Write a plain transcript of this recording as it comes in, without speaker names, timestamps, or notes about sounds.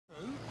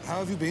How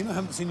have you been? I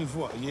haven't seen you for,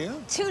 what, a year?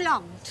 Too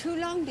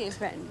long, dear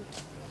friend.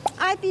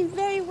 I've been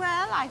very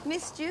well. I've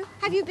missed you.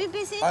 Have you been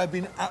busy? I've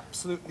been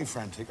absolutely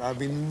frantic. I've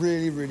been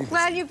really, really busy.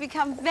 Well, you've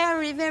become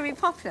very, very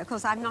popular,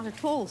 because I'm not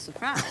at all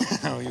surprised.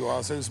 Oh, you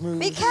are so smooth.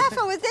 Be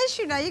careful with this,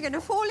 you know. You're going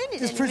to fall in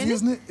it. It's pretty,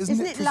 isn't it?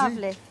 Isn't it pretty?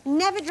 Lovely?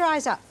 Never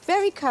dries up.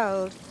 Very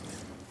cold.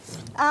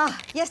 Ah,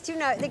 yes, you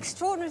know, the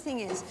extraordinary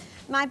thing is,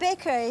 my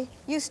bakery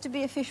used to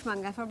be a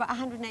fishmonger for about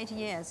 180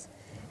 years.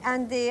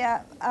 And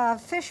the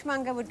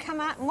fishmonger would come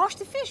out and wash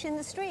the fish in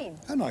the stream.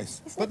 How nice.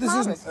 Isn't But this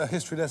isn't a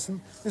history lesson.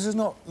 This is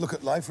not look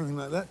at life or anything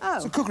like that. Oh.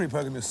 It's a cookery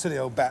programme, you silly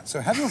old bat. So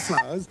have your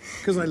flowers,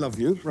 because I love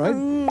you, right?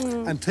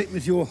 And take me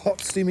to your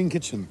hot, steaming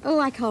kitchen. Oh,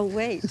 I can't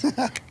wait.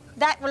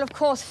 That will, of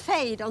course,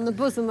 fade on the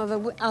bosom of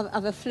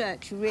a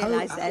flirt. You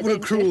realise that, What a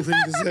don't cruel you?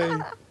 thing to say.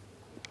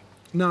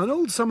 Now, an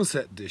old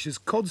Somerset dish is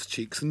cod's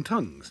cheeks and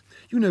tongues.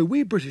 You know,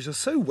 we British are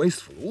so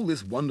wasteful, all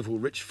this wonderful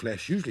rich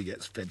flesh usually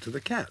gets fed to the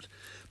cat.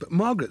 But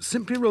Margaret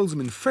simply rolls them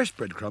in fresh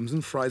breadcrumbs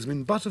and fries them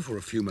in butter for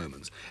a few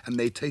moments, and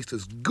they taste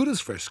as good as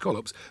fresh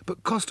scallops,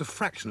 but cost a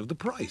fraction of the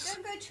price.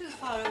 Don't go too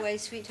far away,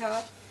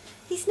 sweetheart.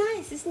 He's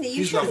nice, isn't he? You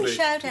He's shouldn't lovely.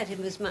 shout at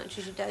him as much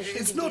as you do,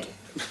 should It's you? not...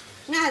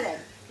 Now then,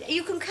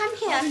 you can come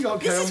here. I think I'll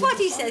This carry is on what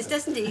he with says,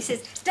 doesn't he? He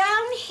says,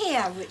 down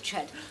here,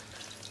 Richard.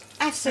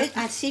 I've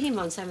seen him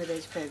on some of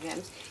those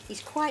programmes. He's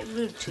quite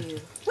rude to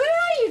you. Where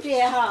are you,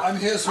 dear heart? I'm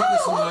here,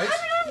 sweetness and light.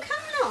 Come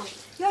along.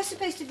 You're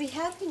supposed to be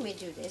helping me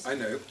do this. I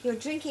know. You're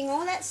drinking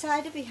all that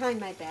cider behind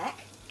my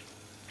back.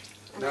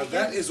 And Now,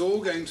 that is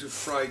all going to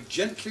fry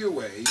gently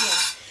away.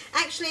 Yes.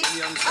 Actually,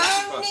 The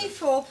unsalted only butter.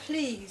 for,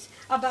 please,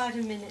 about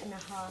a minute and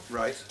a half.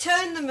 Right.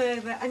 Turn them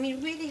over. I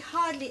mean, really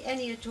hardly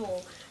any at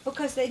all,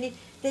 because they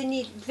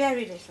need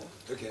very little.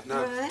 OK,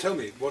 now, Right. tell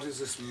me, what is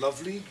this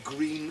lovely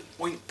green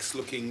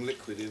oinks-looking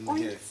liquid in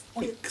here?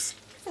 Oinks.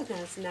 Oh,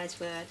 that's a nice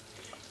word.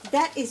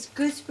 That is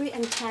gooseberry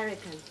and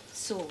tarragon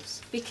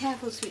sauce. Be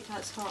careful,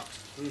 sweetheart, it's hot.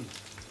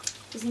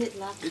 Isn't it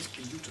lovely? It's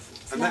beautiful.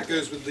 And that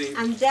goes with the...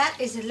 And that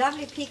is a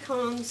lovely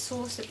pecan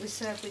sauce that we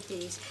serve with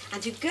these.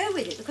 And to go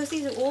with it, because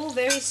these are all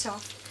very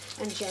soft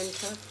and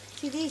gentle,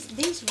 see,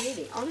 these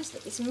really, honestly,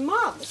 it's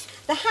marvellous.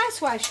 The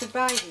housewife should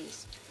buy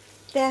these.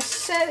 They're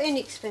so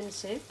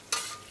inexpensive.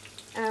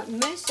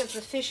 Most of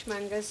the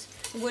fishmongers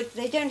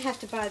they don't have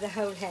to buy the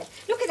whole head.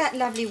 Look at that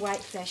lovely white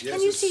flesh. Yes,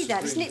 Can you it's see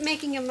that? supreme. Isn't it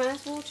making your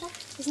mouth water?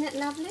 Isn't it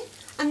lovely?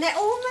 And they're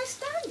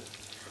almost done.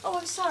 Oh,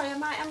 I'm sorry,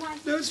 am I...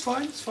 No, it's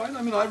fine, it's fine.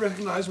 I mean, I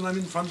recognise when I'm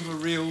in front of a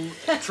real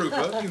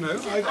trooper, you know,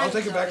 I'll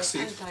take a back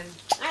seat.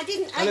 I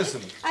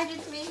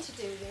didn't mean to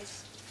do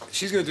this.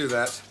 She's going to do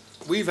that.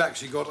 We've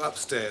actually got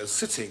upstairs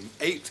sitting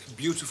 8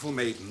 beautiful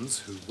maidens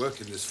who work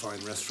in this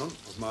fine restaurant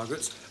of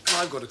Margaret's, and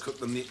I've got to cook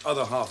them the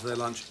other half of their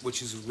lunch,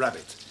 which is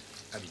rabbit.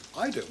 And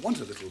I don't want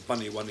a little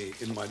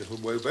bunny-wunny in my little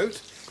woe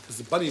boat, because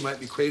the bunny might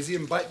be crazy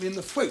and bite me in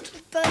the throat.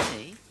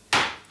 Bunny?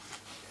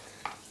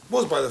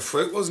 Was by the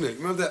throat, wasn't it?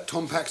 Remember that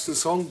Tom Paxton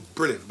song?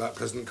 Brilliant, about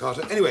President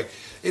Carter. Anyway,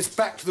 it's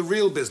back to the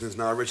real business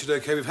now, Richard.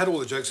 OK, we've had all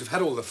the jokes, we've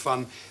had all the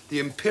fun, the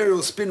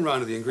imperial spin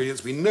round of the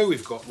ingredients. We know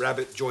we've got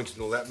rabbit, jointed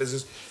and all that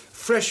business.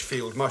 Fresh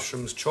field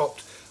mushrooms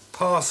chopped,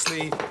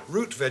 parsley,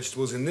 root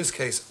vegetables, in this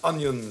case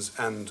onions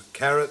and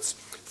carrots,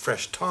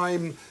 fresh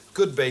thyme,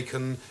 good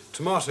bacon,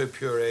 tomato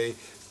puree,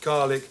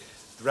 garlic,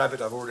 the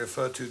rabbit I've already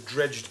referred to,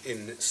 dredged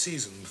in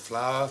seasoned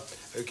flour,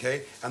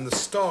 OK? And the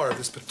star of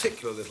this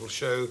particular little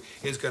show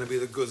is going to be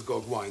the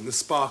Guzgog wine, the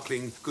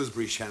sparkling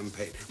gooseberry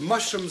champagne.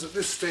 Mushrooms at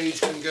this stage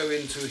can go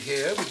into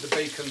here with the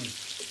bacon,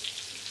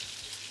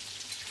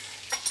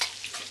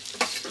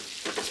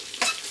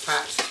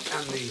 fat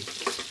and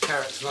the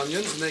carrots and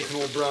onions, and they can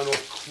all brown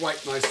off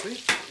quite nicely.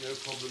 No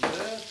problem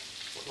there.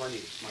 What do I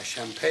need? My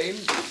champagne.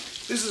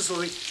 This is the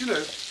sort of thing, you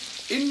know,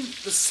 in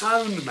the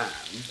sound man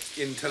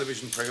in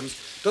television programmes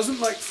doesn't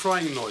like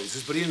frying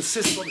noises, but he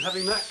insists on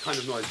having that kind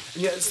of noise.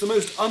 And yet it's the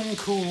most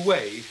uncool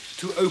way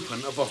to open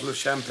a bottle of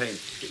champagne.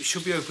 It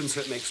should be open so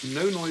it makes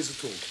no noise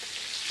at all.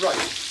 Right,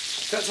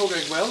 that's all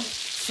going well.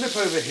 Flip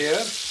over here.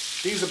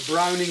 These are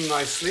browning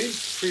nicely.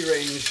 Free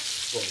range,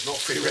 well, not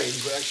free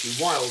range, but actually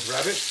wild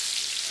rabbit.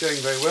 Going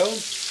very well.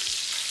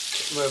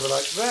 Put them over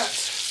like that.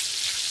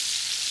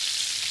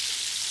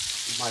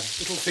 My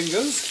little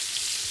fingers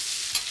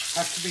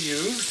have to be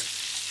used.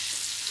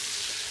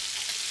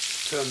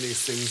 Turn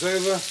these things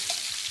over.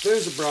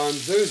 Those are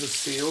browned, those are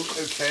sealed.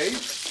 OK.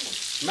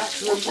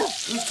 Maximum.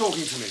 Who's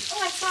talking to me?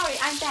 Oh, I'm sorry,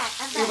 I'm back.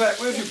 You're back.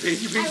 Where have you been?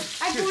 You've been.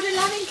 I bought a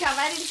loving cup.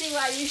 I didn't see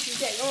why you should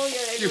take all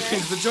your own. You've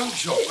been to the junk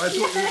shop. I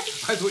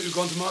thought you'd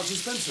gone to Marks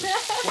and Spencer.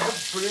 What a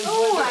brilliant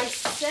Oh, idea.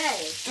 I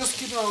say. Just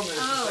keep an eye on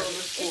those Oh, for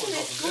a second. isn't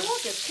it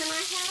gorgeous? Can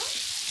I help?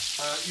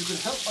 You can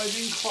help by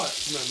being quiet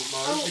for a moment,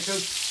 Margaret,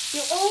 because You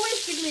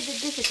always give me the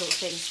difficult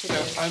things to do.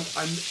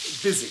 I'm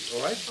busy,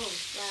 all right? Oh,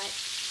 right.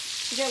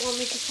 You don't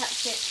want me to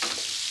touch it?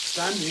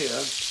 Stand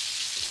here,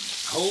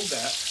 hold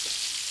that,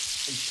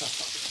 and shut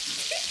up.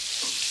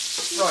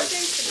 Right.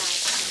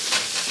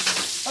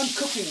 I'm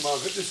cooking,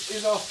 Margaret. This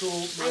is, after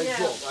all, my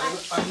job.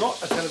 I'm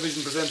not a television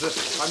presenter.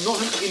 I'm not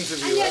an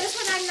interviewer. I know, that's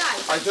what I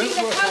like. I don't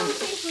do work the whole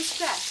on- thing from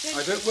scratch.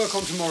 I don't work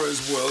on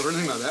Tomorrow's World or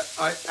anything like that.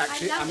 I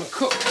actually am a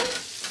cook.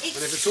 It's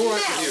And if it's all right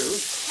with you...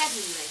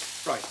 Heavenly.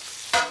 Right.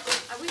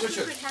 I wish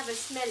Richard. we could have a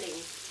smelling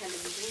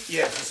television.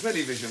 Yes, the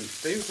smelly vision.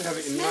 They used to have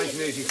it in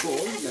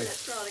 1984, didn't they?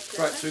 That's rather clever.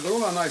 Right, so we've got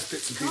all our nice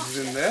bits and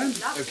pieces in there.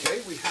 Lovely.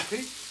 Okay, we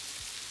happy?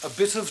 A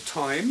bit of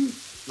thyme.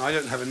 Now, I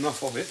don't have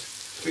enough of it,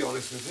 to be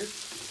honest with you.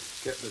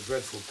 Get the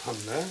dreadful pun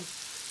there.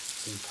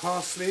 Some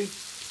parsley.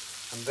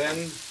 And then,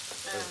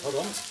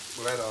 hold on,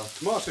 we'll add our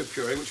tomato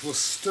puree, which will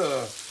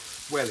stir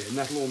well in.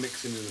 That'll all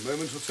mix in a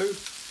moment or two.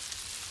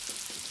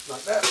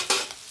 Like that.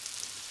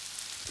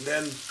 And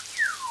then...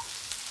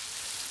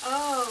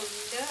 Oh,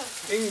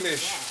 look.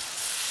 English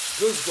Yes.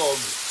 Guzgog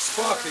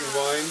sparkling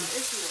wine.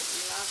 Isn't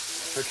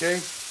it lovely?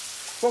 Okay.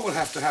 What will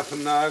have to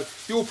happen now,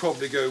 you'll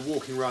probably go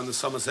walking around the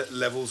Somerset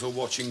levels or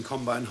watching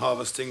combine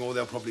harvesting, or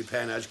they'll probably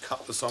pay an edge,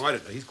 cut the song. I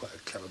don't know, he's quite a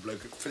clever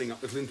bloke at filling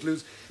up little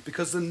interludes,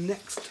 because the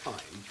next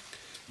time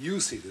you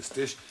see this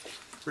dish,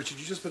 Richard,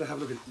 you just better have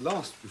a look at it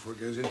last before it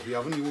goes into the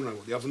oven. You all know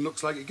what the oven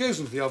looks like. It goes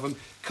into the oven,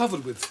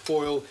 covered with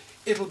foil.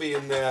 It'll be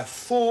in there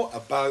for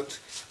about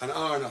an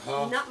hour and a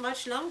half. Not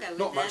much longer.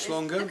 Not much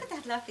longer. Look at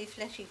that lovely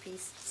fleshy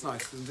piece. It's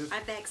nice, isn't it?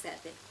 I begs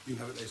that bit. You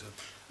have it later.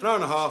 An hour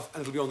and a half,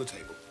 and it'll be on the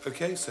table.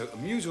 Okay, so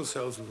amuse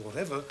yourselves with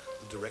whatever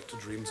the director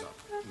dreams up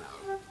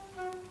now.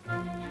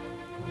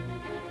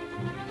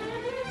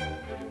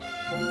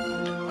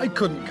 I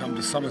couldn't come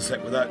to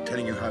Somerset without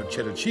telling you how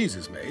cheddar cheese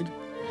is made.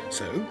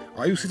 So,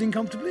 are you sitting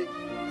comfortably?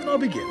 Then I'll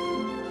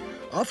begin.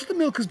 After the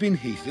milk has been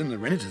heated and the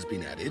rennet has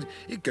been added,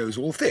 it goes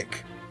all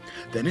thick.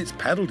 Then it's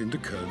paddled into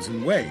curds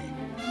and whey.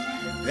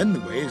 Then the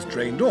whey is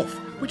drained off,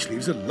 which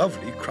leaves a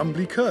lovely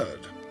crumbly curd.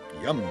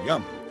 Yum,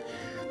 yum.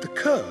 The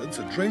curds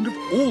are drained of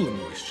all the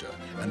moisture,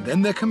 and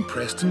then they're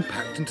compressed and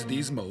packed into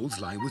these moulds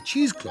lined with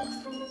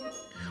cheesecloth.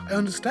 I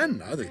understand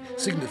now the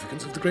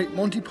significance of the great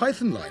Monty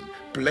Python line,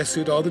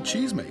 "Blessed are the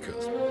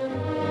cheesemakers."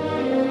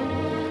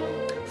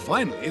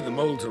 Finally, the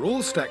moulds are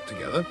all stacked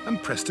together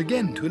and pressed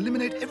again to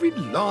eliminate every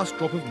last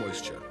drop of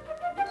moisture.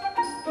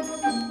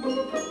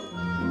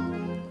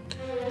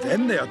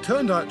 Then they are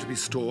turned out to be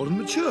stored and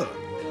mature.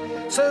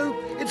 So,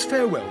 it's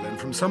farewell then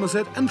from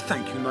Somerset, and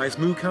thank you, nice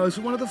moo cows,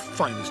 for one of the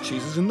finest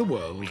cheeses in the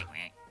world. What do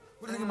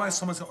you think of my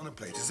Somerset on a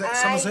plate? Is that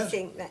Somerset? I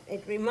think that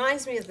it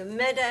reminds me of the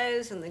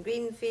meadows and the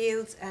green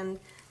fields and...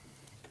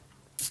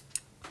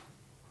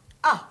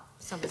 Ah,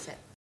 Somerset.